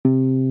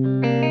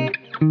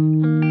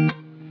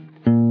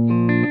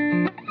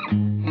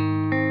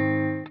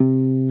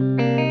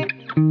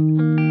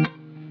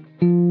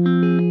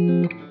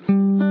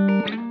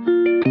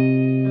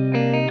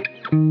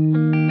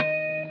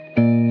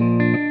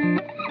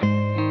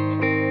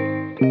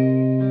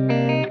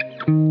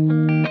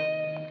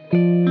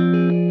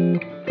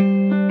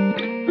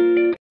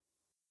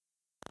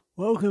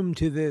Welcome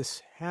to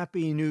this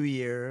Happy New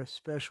Year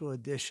special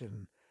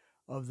edition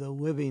of the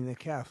Living the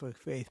Catholic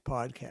Faith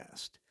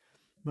podcast.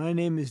 My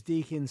name is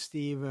Deacon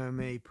Steve.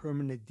 I'm a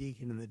permanent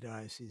deacon in the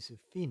Diocese of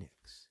Phoenix.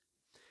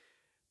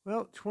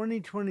 Well,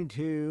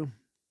 2022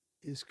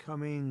 is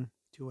coming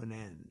to an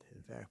end.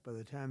 In fact, by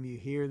the time you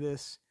hear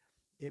this,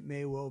 it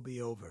may well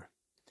be over.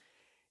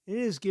 It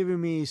has given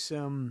me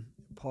some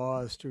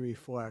pause to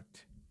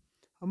reflect,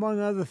 among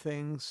other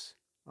things,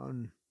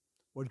 on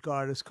what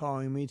God is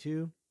calling me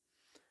to,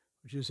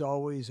 which is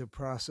always a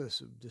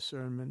process of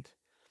discernment.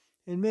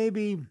 And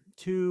maybe,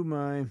 too,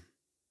 my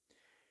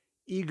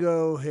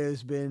ego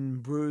has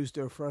been bruised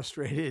or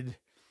frustrated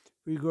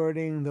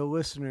regarding the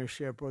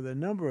listenership or the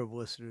number of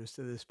listeners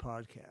to this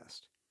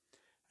podcast.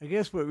 I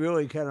guess what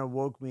really kind of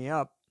woke me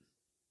up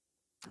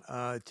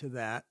to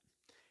that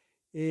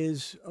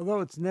is,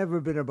 although it's never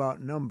been about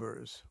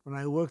numbers, when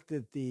I looked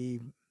at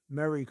the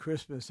Merry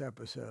Christmas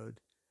episode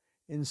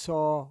and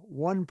saw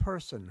one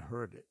person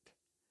heard it,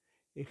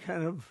 it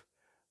kind of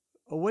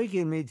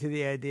awakened me to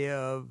the idea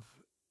of,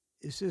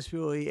 is this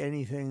really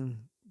anything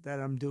that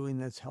I'm doing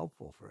that's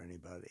helpful for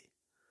anybody?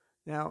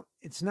 Now,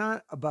 it's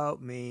not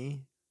about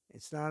me.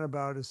 It's not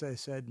about, as I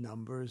said,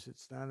 numbers.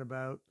 It's not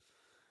about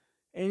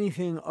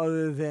anything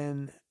other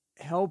than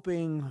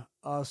helping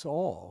us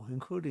all,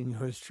 including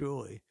yours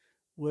truly,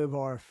 live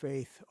our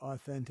faith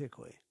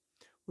authentically,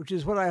 which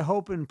is what I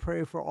hope and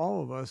pray for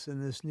all of us in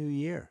this new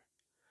year,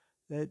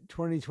 that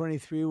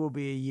 2023 will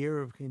be a year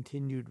of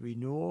continued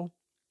renewal,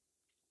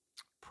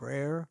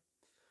 prayer,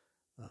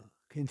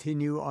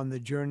 continue on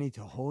the journey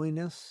to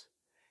holiness,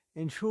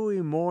 and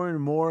truly more and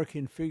more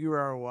configure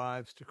our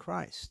lives to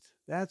Christ.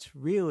 That's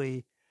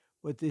really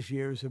what this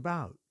year is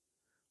about.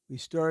 We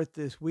start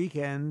this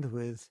weekend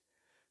with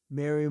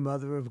Mary,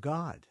 Mother of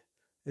God,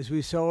 as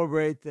we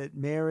celebrate that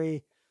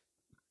Mary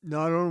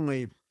not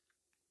only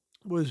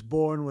was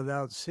born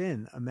without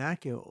sin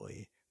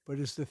immaculately, but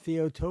is the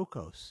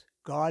Theotokos,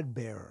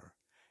 God-bearer.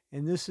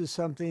 And this is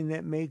something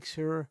that makes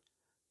her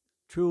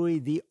truly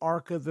the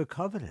Ark of the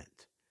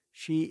Covenant.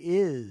 She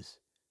is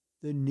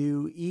the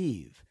new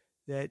Eve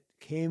that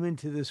came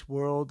into this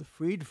world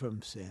freed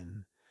from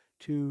sin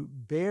to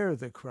bear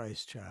the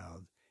Christ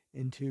child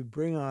and to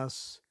bring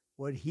us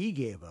what he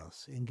gave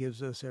us and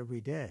gives us every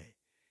day,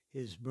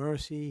 his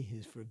mercy,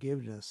 his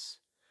forgiveness,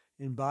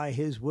 and by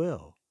his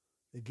will,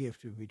 the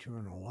gift of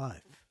eternal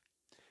life.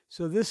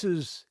 So this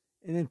is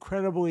an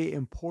incredibly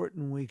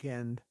important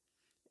weekend,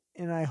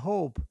 and I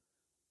hope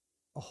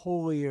a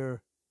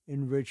holier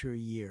and richer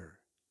year.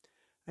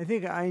 I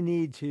think I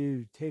need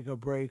to take a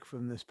break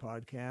from this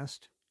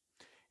podcast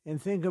and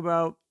think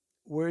about,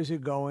 where's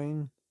it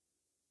going?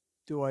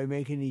 Do I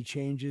make any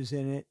changes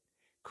in it?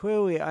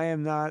 Clearly, I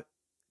am not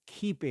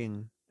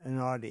keeping an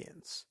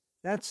audience.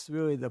 That's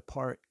really the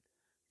part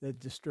that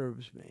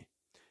disturbs me.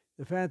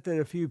 The fact that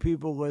a few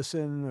people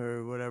listen,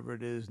 or whatever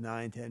it is,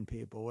 9, 10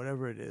 people,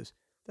 whatever it is,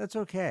 that's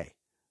okay.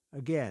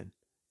 Again,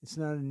 it's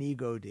not an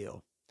ego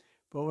deal.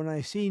 But when I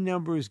see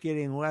numbers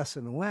getting less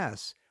and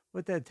less,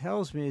 what that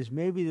tells me is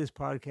maybe this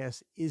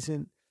podcast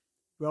isn't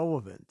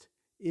relevant,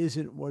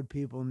 isn't what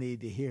people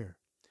need to hear.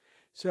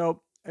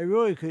 So I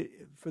really could,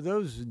 for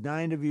those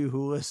 9 of you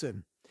who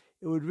listen,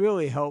 it would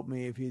really help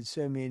me if you'd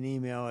send me an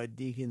email at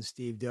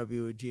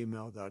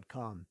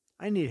deaconstevew@gmail.com.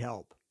 I need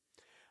help.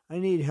 I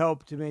need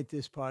help to make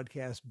this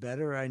podcast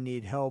better. I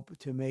need help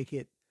to make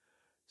it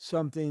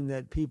something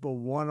that people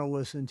want to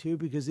listen to,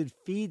 because it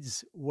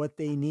feeds what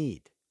they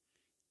need.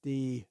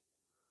 The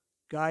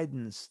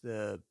guidance,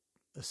 the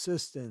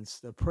assistance,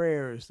 the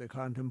prayers, the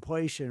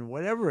contemplation,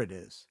 whatever it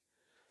is,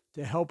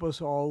 to help us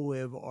all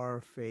live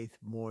our faith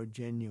more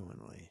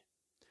genuinely.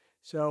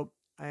 So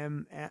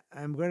I'm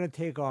going to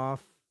take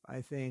off,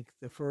 I think,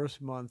 the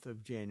first month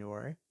of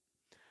January.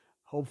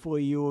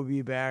 Hopefully you will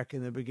be back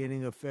in the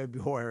beginning of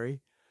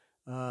February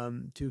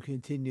to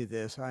continue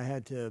this. I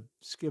had to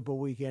skip a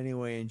week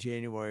anyway in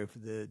January for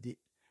the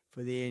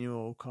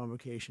annual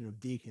convocation of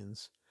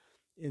deacons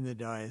in the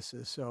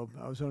diocese, so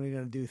I was only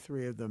going to do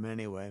 3 of them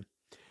anyway.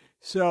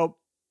 So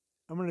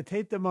I'm going to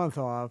take the month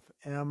off,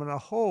 and I'm going to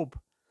hope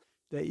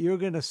that you're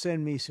going to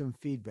send me some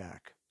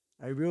feedback.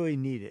 I really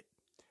need it.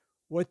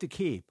 What to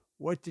keep,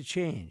 what to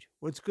change,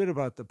 what's good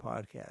about the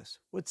podcast,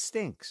 what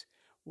stinks,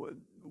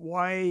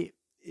 why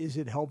is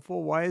it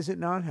helpful, why is it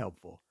not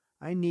helpful?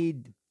 I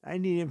need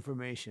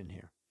information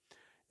here,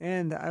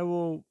 and I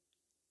will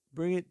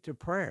bring it to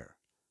prayer.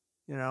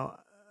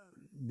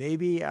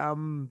 Maybe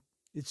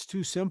it's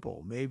too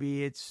simple.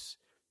 Maybe it's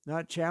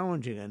not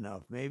challenging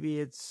enough. Maybe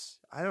it's,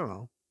 I don't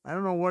know. I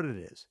don't know what it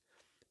is.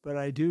 But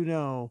I do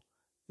know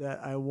that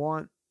I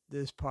want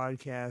this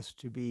podcast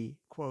to be,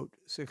 quote,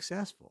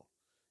 successful.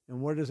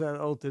 And what does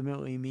that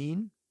ultimately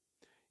mean?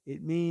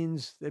 It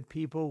means that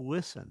people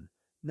listen,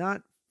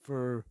 not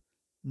for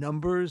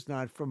numbers,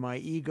 not for my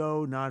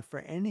ego, not for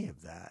any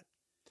of that.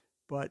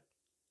 But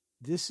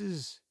this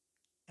is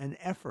an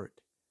effort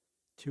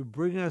to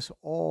bring us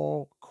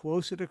all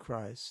closer to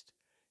Christ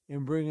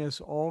and bring us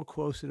all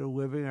closer to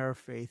living our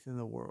faith in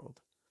the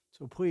world.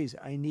 So please,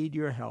 I need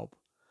your help.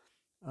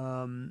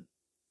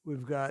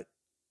 We've got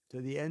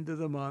to the end of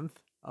the month,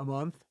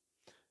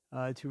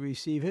 to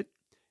receive it.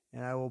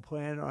 And I will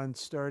plan on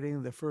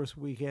starting the first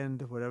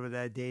weekend, whatever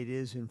that date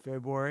is in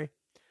February,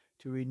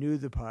 to renew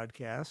the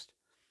podcast.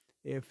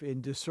 If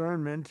in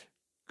discernment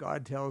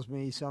God tells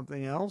me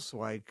something else,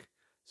 like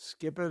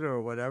skip it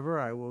or whatever,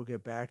 I will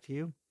get back to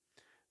you.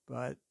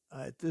 But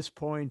at this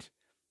point,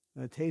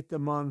 take the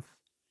month,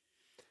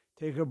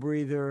 take a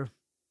breather.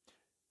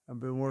 I've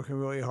been working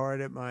really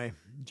hard at my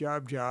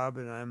job,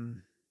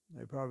 and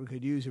I probably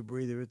could use a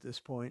breather at this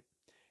point.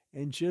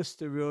 And just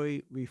to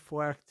really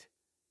reflect,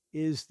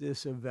 is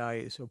this of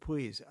value? So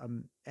please,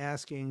 I'm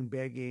asking,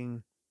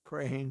 begging,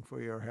 praying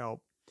for your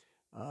help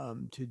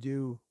to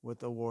do what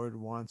the Lord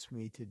wants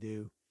me to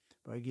do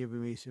by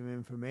giving me some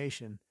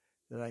information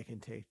that I can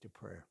take to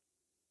prayer.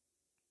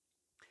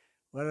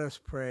 Let us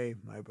pray,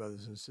 my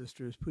brothers and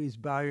sisters. Please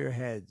bow your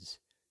heads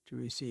to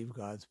receive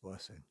God's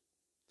blessing.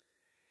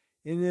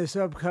 In this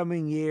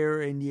upcoming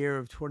year and year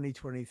of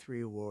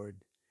 2023, Lord,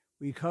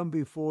 we come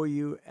before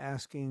you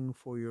asking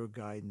for your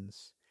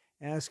guidance,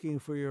 asking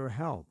for your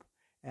help,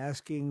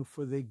 asking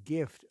for the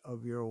gift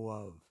of your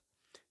love.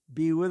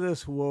 Be with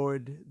us,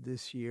 Lord,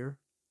 this year.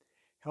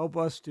 Help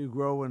us to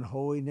grow in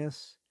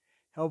holiness.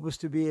 Help us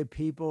to be a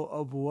people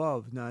of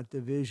love, not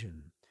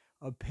division,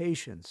 of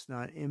patience,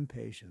 not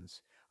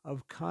impatience,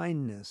 of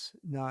kindness,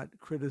 not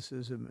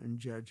criticism and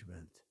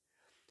judgment.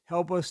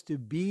 Help us to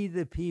be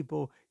the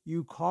people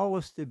you call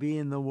us to be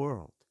in the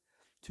world,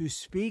 to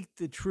speak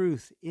the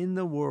truth in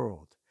the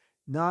world,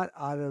 not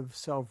out of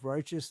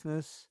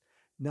self-righteousness,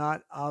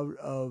 not out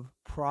of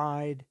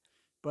pride,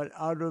 but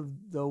out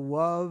of the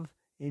love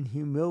and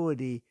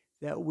humility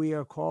that we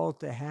are called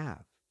to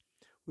have.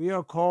 We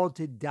are called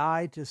to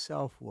die to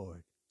self,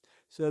 Lord,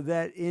 so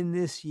that in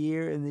this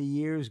year and the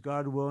years,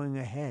 God willing,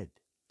 ahead,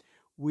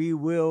 we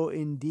will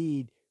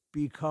indeed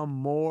become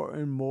more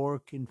and more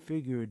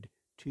configured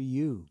to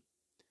you,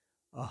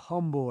 a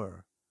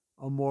humbler,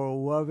 a more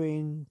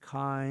loving,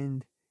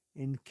 kind,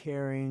 and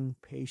caring,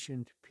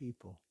 patient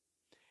people.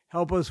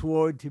 Help us,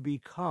 Lord, to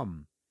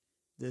become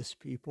this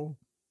people,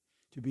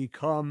 to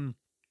become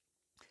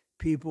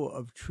people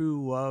of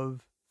true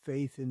love,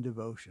 faith, and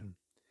devotion,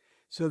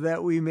 so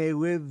that we may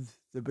live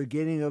the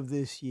beginning of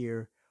this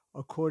year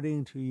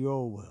according to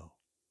your will.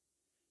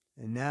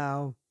 And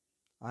now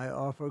I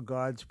offer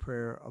God's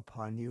prayer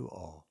upon you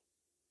all.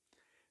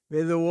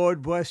 May the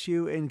Lord bless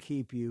you and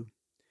keep you.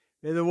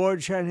 May the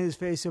Lord shine his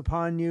face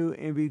upon you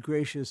and be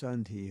gracious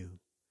unto you.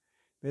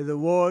 May the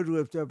Lord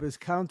lift up his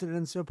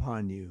countenance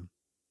upon you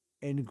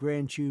and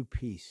grant you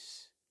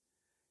peace.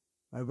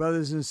 My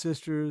brothers and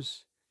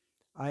sisters,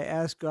 I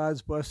ask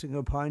God's blessing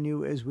upon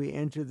you as we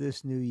enter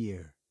this new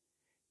year.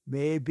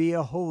 May it be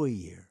a holy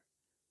year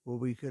where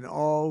we can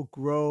all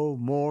grow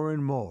more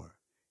and more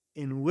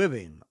in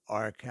living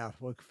our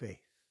Catholic faith.